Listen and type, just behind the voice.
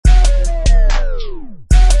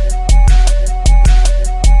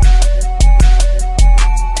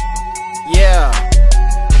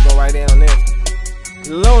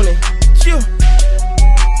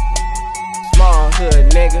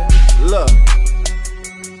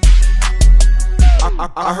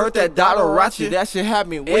I heard that Dotarachi, that shit had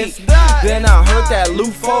me weak. Then I heard that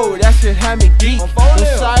Lufo, that shit had me geek. The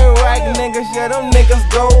Chirac niggas, yeah, them niggas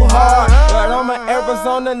go hard. But I'm an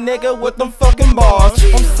Arizona nigga with them fucking bars.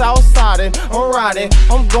 I'm Southsiding, I'm riding,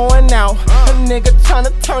 I'm going out. A nigga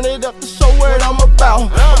tryna turn it up to show what I'm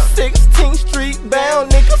about. I'm 16th Street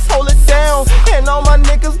bound, niggas hold it down. And all my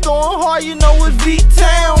niggas going hard, you know it's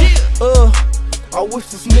V-Town. I wish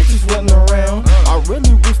the snitches wasn't around. I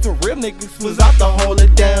really wish the real niggas was out to hold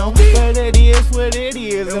it down. But it is what it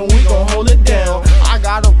is, and we gon' hold it down. I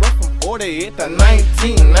got a rep from 48 to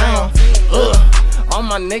 19 now. All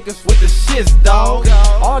my niggas with the shits, dawg.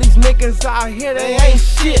 All these niggas out here, they ain't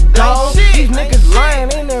shit, dawg. These niggas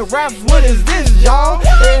lying in their raps, what is this, y'all?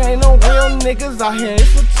 There ain't no real niggas out here,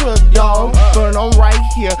 it's a truck, y'all. But I'm right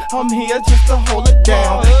here, I'm here just to hold it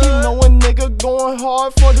down. You know a nigga going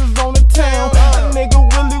hard for the zone of town. A nigga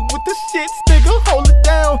really with the shits, nigga, hold it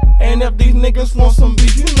down. And if these niggas want some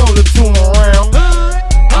beef, you know the tune around.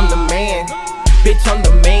 I'm the man. Bitch, I'm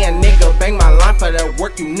the man, nigga. Bang my line for that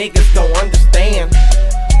work, you niggas don't understand.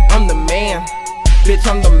 I'm the man. Bitch,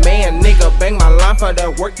 I'm the man, nigga. Bang my line for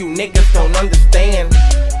that work, you niggas don't understand.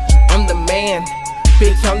 I'm the man.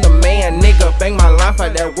 Bitch, I'm the man, nigga. Bang my line for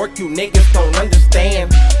that work, you niggas don't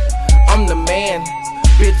understand. I'm the man.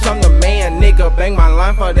 Bitch, I'm the man, nigga. Bang my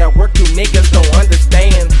line for that work, you niggas don't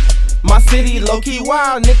understand. My city low-key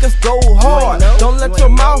wild, niggas go hard. Don't let your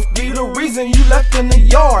mouth be the reason you left in the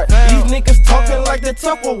yard. These niggas talking like they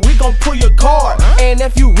tough, well we gon' pull your card. And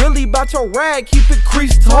if you really bout your rag, keep it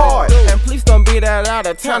creased hard. And please don't be that out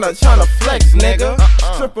of towner tryna flex, nigga.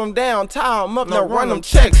 Strip them down, tie them up, now run them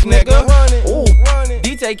checks, nigga. Ooh,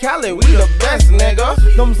 DJ Khaled, we the best, nigga.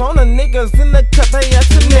 Them Zona niggas in the cut, they at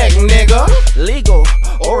your neck, nigga. Legal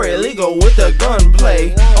or illegal with the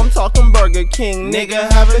gunplay. I'm talking Burger King,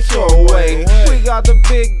 nigga, have it your way. We got the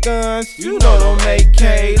big guns, you know them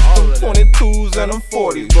AKs, them 22s and them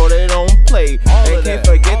 40s, bro, they don't play. They can't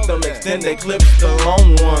forget them extended clips, the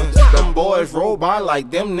long ones. Them boys roll by like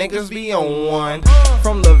them niggas be on one.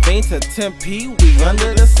 From Levine to Tempe, we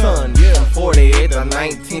under the sun. From 48 to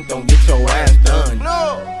 19th, don't get your ass done.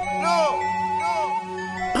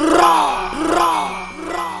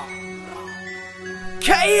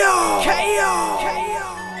 KO.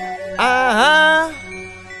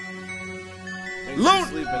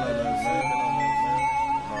 Loony.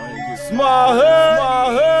 Small hood.